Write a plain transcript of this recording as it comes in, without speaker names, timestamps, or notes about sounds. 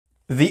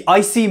The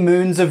icy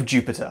moons of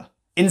Jupiter.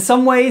 In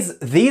some ways,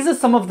 these are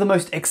some of the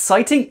most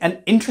exciting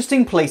and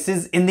interesting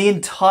places in the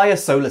entire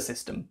solar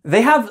system.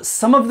 They have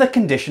some of the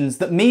conditions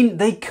that mean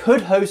they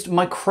could host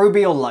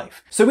microbial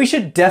life, so we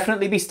should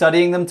definitely be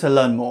studying them to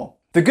learn more.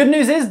 The good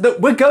news is that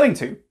we're going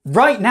to,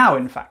 right now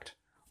in fact.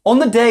 On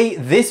the day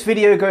this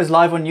video goes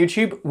live on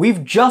YouTube,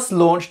 we've just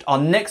launched our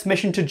next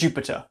mission to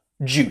Jupiter,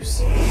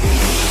 JUICE.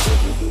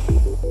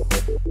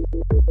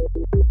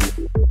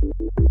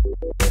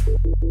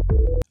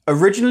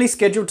 Originally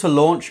scheduled to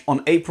launch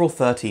on April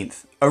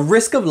 13th, a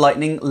risk of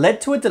lightning led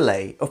to a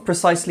delay of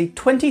precisely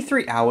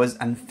 23 hours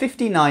and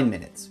 59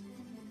 minutes.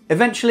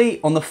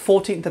 Eventually, on the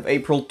 14th of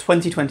April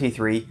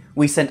 2023,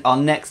 we sent our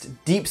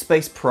next deep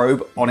space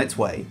probe on its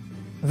way.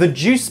 The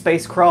JUICE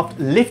spacecraft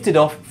lifted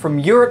off from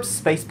Europe's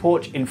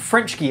spaceport in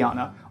French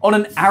Guiana on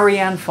an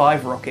Ariane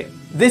 5 rocket.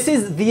 This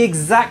is the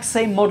exact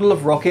same model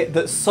of rocket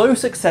that so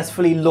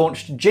successfully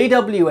launched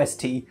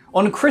JWST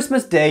on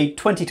Christmas Day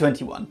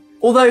 2021.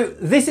 Although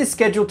this is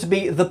scheduled to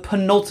be the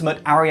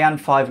penultimate Ariane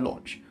 5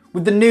 launch,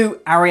 with the new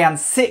Ariane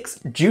 6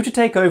 due to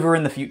take over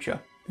in the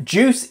future.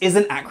 JUICE is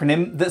an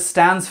acronym that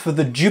stands for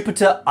the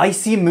Jupiter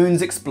Icy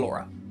Moons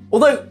Explorer.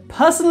 Although,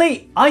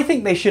 personally, I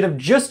think they should have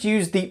just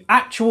used the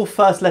actual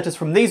first letters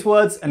from these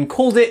words and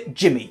called it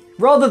Jimmy,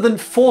 rather than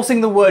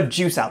forcing the word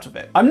juice out of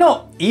it. I'm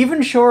not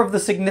even sure of the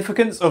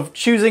significance of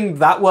choosing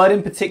that word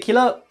in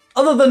particular,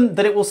 other than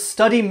that it will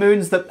study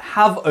moons that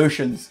have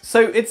oceans,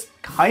 so it's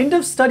kind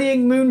of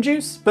studying moon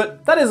juice,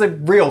 but that is a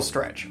real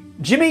stretch.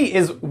 Jimmy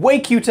is way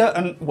cuter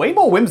and way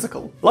more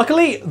whimsical.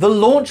 Luckily, the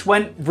launch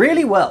went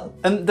really well,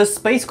 and the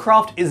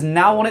spacecraft is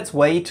now on its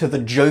way to the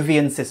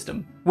Jovian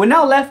system. We're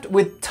now left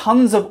with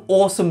tons of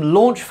awesome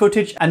launch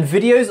footage and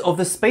videos of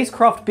the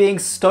spacecraft being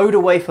stowed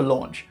away for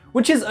launch,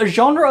 which is a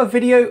genre of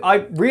video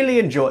I really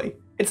enjoy.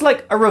 It's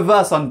like a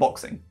reverse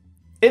unboxing.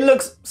 It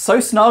looks so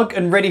snug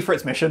and ready for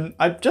its mission,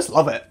 I just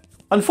love it.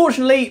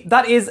 Unfortunately,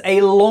 that is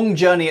a long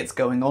journey it's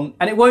going on,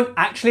 and it won't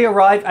actually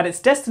arrive at its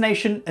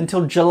destination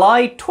until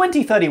July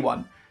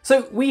 2031.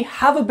 So we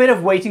have a bit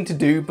of waiting to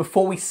do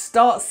before we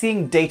start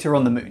seeing data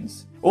on the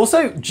moons.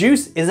 Also,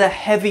 JUICE is a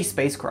heavy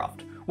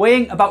spacecraft,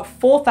 weighing about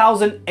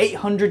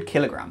 4,800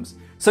 kilograms.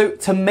 So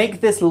to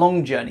make this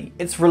long journey,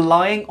 it's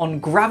relying on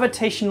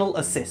gravitational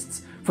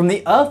assists from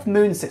the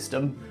Earth-Moon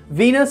system,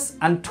 Venus,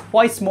 and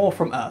twice more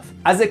from Earth,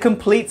 as it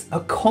completes a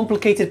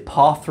complicated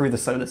path through the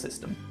solar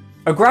system.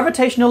 A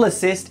gravitational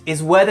assist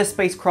is where the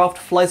spacecraft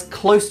flies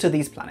close to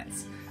these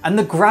planets, and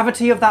the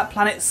gravity of that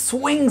planet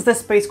swings the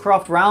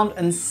spacecraft round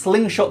and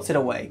slingshots it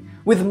away,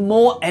 with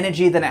more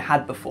energy than it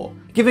had before,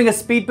 giving a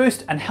speed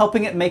boost and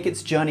helping it make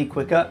its journey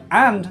quicker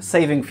and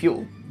saving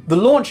fuel. The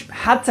launch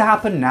had to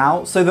happen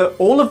now so that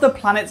all of the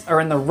planets are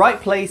in the right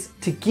place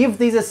to give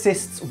these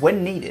assists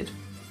when needed.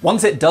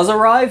 Once it does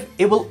arrive,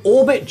 it will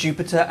orbit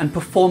Jupiter and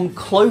perform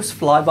close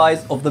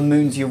flybys of the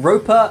moons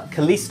Europa,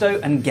 Callisto,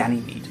 and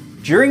Ganymede.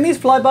 During these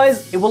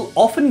flybys, it will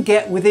often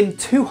get within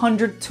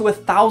 200 to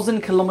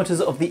 1,000 kilometers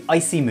of the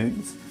icy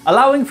moons,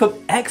 allowing for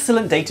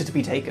excellent data to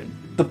be taken.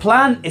 The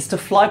plan is to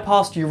fly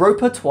past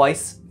Europa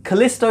twice,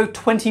 Callisto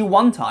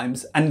 21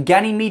 times, and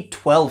Ganymede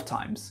 12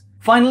 times.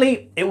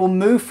 Finally, it will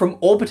move from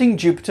orbiting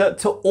Jupiter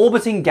to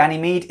orbiting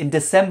Ganymede in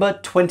December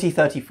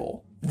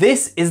 2034.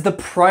 This is the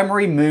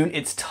primary moon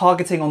it's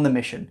targeting on the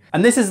mission,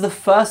 and this is the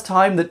first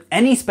time that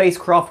any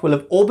spacecraft will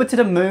have orbited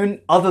a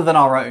moon other than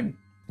our own.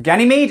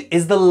 Ganymede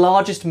is the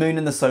largest moon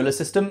in the solar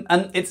system,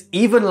 and it's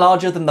even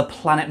larger than the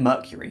planet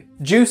Mercury.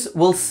 JUICE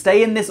will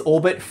stay in this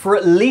orbit for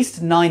at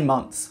least 9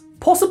 months,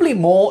 possibly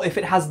more if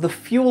it has the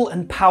fuel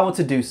and power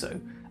to do so,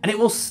 and it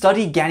will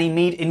study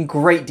Ganymede in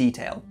great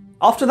detail.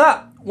 After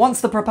that, once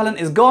the propellant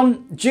is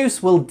gone,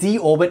 JUICE will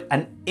deorbit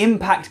and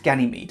impact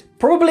Ganymede,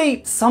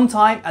 probably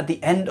sometime at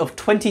the end of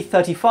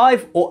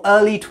 2035 or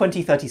early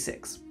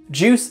 2036.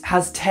 JUICE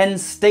has 10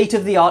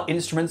 state-of-the-art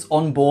instruments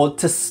on board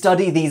to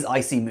study these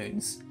icy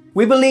moons.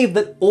 We believe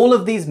that all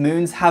of these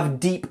moons have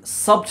deep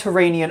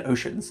subterranean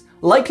oceans,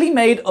 likely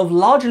made of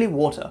largely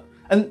water,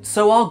 and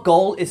so our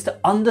goal is to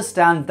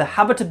understand the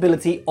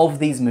habitability of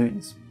these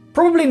moons.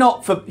 Probably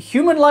not for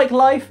human-like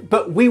life,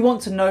 but we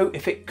want to know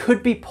if it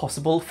could be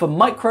possible for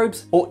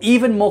microbes or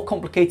even more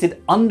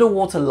complicated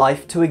underwater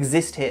life to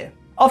exist here.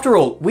 After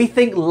all, we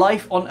think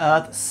life on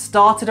Earth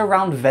started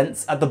around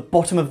vents at the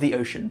bottom of the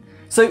ocean,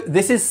 so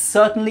this is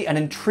certainly an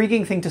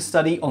intriguing thing to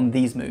study on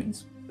these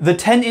moons. The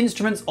 10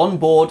 instruments on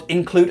board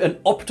include an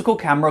optical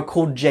camera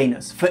called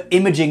Janus for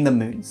imaging the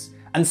moons,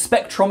 and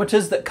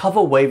spectrometers that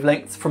cover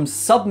wavelengths from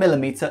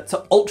sub-millimeter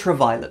to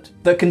ultraviolet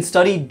that can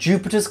study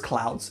Jupiter's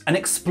clouds and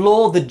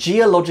explore the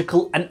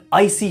geological and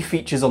icy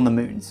features on the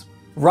moons.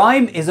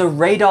 RIME is a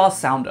radar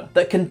sounder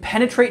that can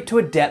penetrate to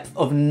a depth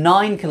of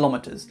 9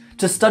 kilometers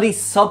to study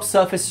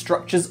subsurface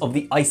structures of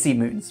the icy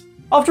moons.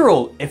 After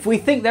all, if we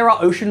think there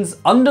are oceans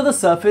under the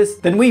surface,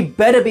 then we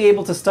better be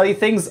able to study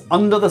things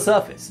under the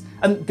surface,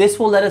 and this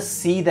will let us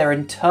see their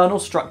internal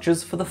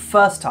structures for the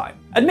first time.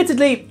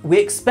 Admittedly, we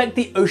expect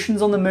the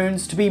oceans on the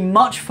moons to be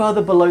much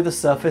further below the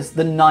surface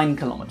than 9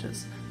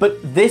 kilometers,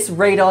 But this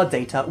radar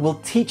data will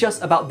teach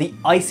us about the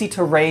icy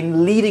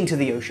terrain leading to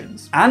the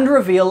oceans and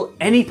reveal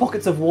any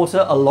pockets of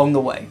water along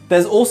the way.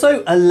 There's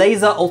also a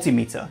laser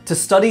altimeter to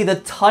study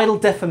the tidal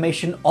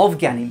deformation of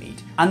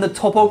Ganymede and the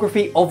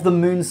topography of the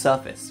moon's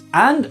surface,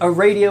 and a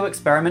radio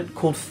experiment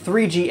called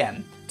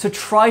 3GM to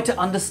try to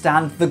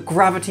understand the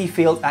gravity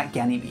field at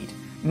Ganymede,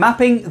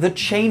 mapping the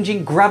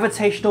changing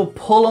gravitational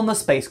pull on the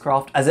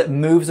spacecraft as it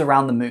moves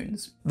around the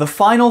moons. The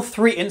final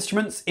 3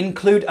 instruments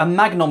include a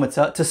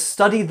magnometer to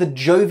study the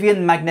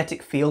Jovian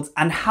magnetic field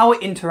and how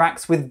it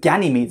interacts with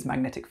Ganymede's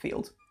magnetic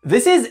field.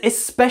 This is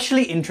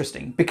especially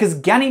interesting because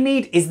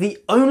Ganymede is the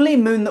only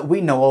moon that we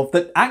know of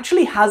that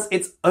actually has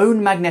its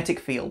own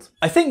magnetic field.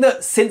 I think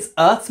that since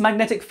Earth's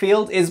magnetic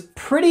field is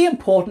pretty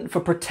important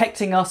for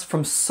protecting us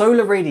from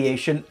solar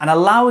radiation and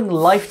allowing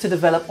life to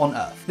develop on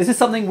Earth, this is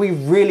something we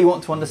really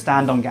want to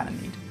understand on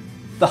Ganymede.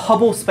 The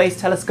Hubble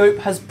Space Telescope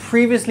has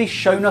previously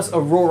shown us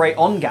aurorae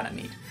on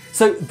Ganymede,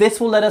 so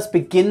this will let us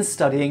begin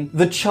studying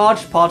the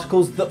charged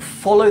particles that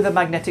follow the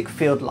magnetic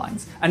field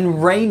lines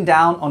and rain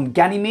down on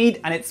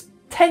Ganymede and its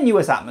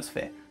tenuous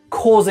atmosphere,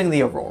 causing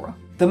the aurora.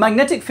 The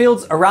magnetic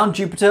fields around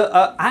Jupiter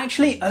are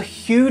actually a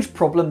huge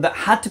problem that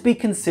had to be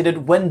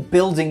considered when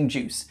building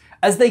JUICE,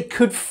 as they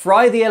could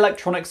fry the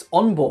electronics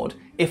on board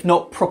if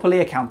not properly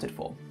accounted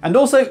for. And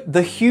also,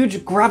 the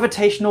huge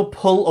gravitational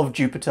pull of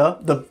Jupiter,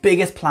 the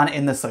biggest planet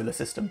in the solar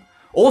system,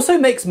 also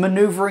makes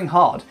maneuvering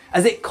hard,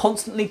 as it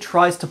constantly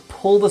tries to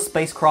pull the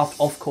spacecraft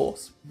off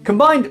course.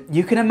 Combined,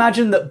 you can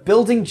imagine that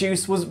building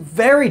JUICE was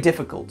very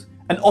difficult,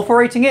 and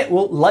operating it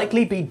will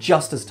likely be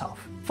just as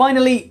tough.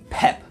 Finally,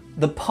 PEP,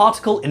 the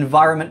Particle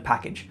Environment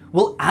Package,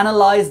 will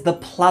analyze the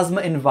plasma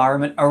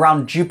environment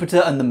around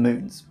Jupiter and the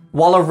moons,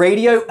 while a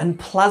radio and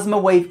plasma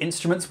wave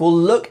instruments will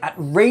look at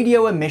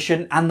radio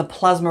emission and the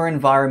plasma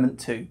environment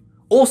too,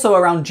 also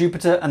around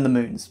Jupiter and the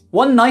moons.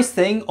 One nice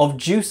thing of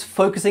JUICE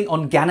focusing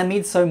on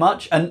Ganymede so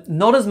much and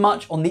not as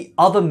much on the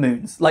other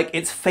moons, like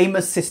its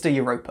famous sister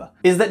Europa,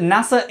 is that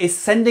NASA is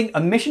sending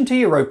a mission to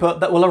Europa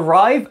that will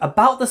arrive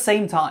about the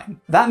same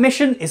time. That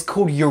mission is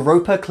called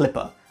Europa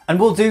Clipper and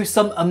will do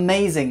some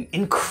amazing,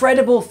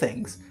 incredible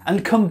things,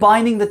 and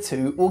combining the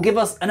two will give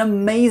us an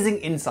amazing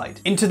insight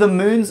into the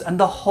moons and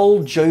the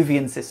whole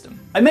Jovian system.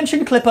 I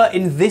mentioned Clipper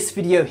in this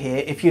video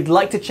here if you'd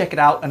like to check it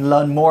out and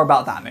learn more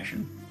about that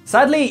mission.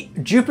 Sadly,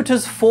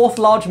 Jupiter's 4th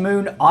large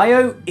moon,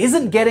 Io,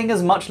 isn't getting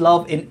as much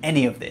love in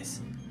any of this,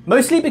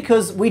 mostly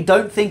because we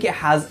don't think it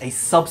has a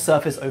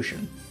subsurface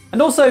ocean.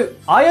 And also,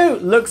 Io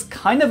looks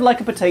kind of like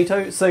a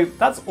potato, so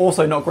that's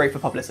also not great for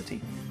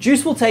publicity.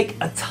 JUICE will take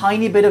a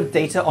tiny bit of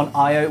data on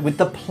Io with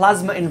the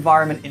plasma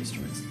environment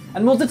instruments,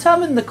 and will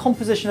determine the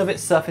composition of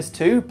its surface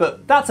too,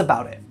 but that's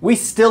about it. We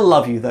still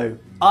love you though,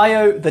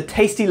 Io, the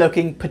tasty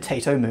looking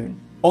potato moon.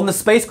 On the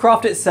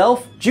spacecraft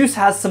itself, JUICE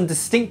has some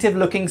distinctive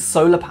looking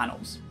solar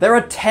panels. There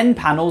are 10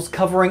 panels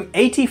covering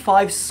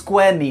 85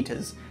 square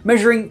meters,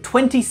 measuring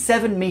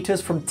 27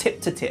 meters from tip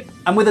to tip,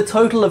 and with a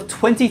total of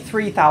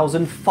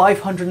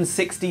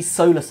 23,560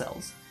 solar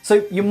cells.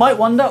 So you might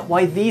wonder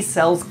why these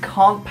cells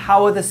can't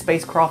power the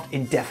spacecraft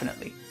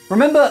indefinitely.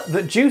 Remember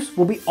that JUICE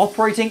will be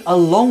operating a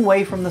long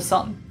way from the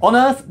sun. On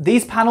Earth,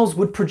 these panels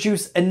would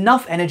produce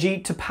enough energy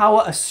to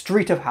power a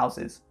street of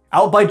houses.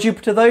 Out by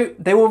Jupiter though,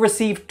 they will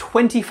receive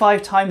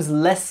 25 times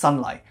less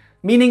sunlight,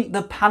 meaning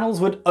the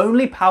panels would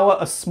only power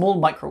a small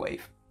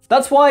microwave.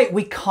 That's why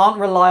we can't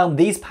rely on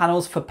these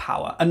panels for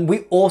power, and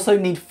we also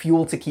need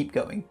fuel to keep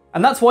going.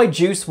 And that's why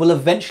JUICE will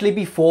eventually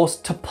be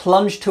forced to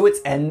plunge to its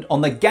end on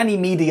the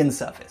Ganymedian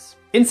surface.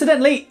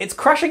 Incidentally, it's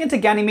crashing into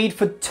Ganymede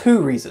for 2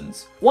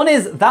 reasons. One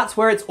is that's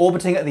where it's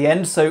orbiting at the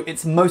end, so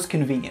it's most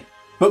convenient.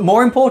 But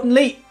more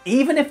importantly,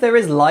 even if there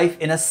is life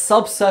in a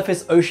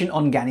subsurface ocean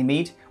on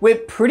Ganymede, we're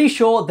pretty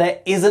sure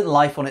there isn't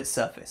life on its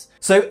surface.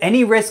 So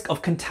any risk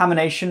of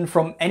contamination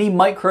from any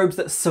microbes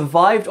that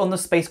survived on the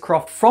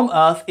spacecraft from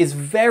Earth is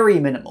very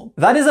minimal.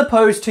 That is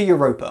opposed to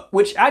Europa,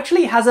 which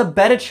actually has a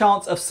better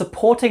chance of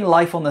supporting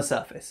life on the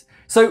surface.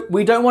 So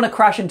we don't want to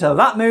crash into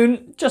that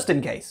moon, just in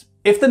case.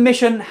 If the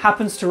mission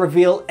happens to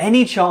reveal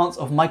any chance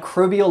of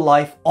microbial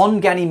life on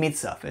Ganymede's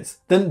surface,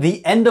 then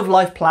the end of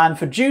life plan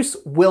for JUICE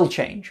will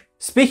change.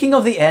 Speaking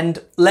of the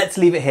end, let's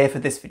leave it here for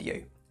this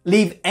video.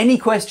 Leave any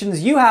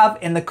questions you have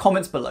in the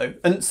comments below,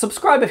 and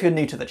subscribe if you're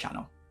new to the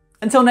channel.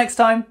 Until next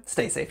time,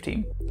 stay safe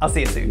team. I'll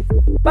see you soon.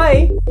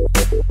 Bye!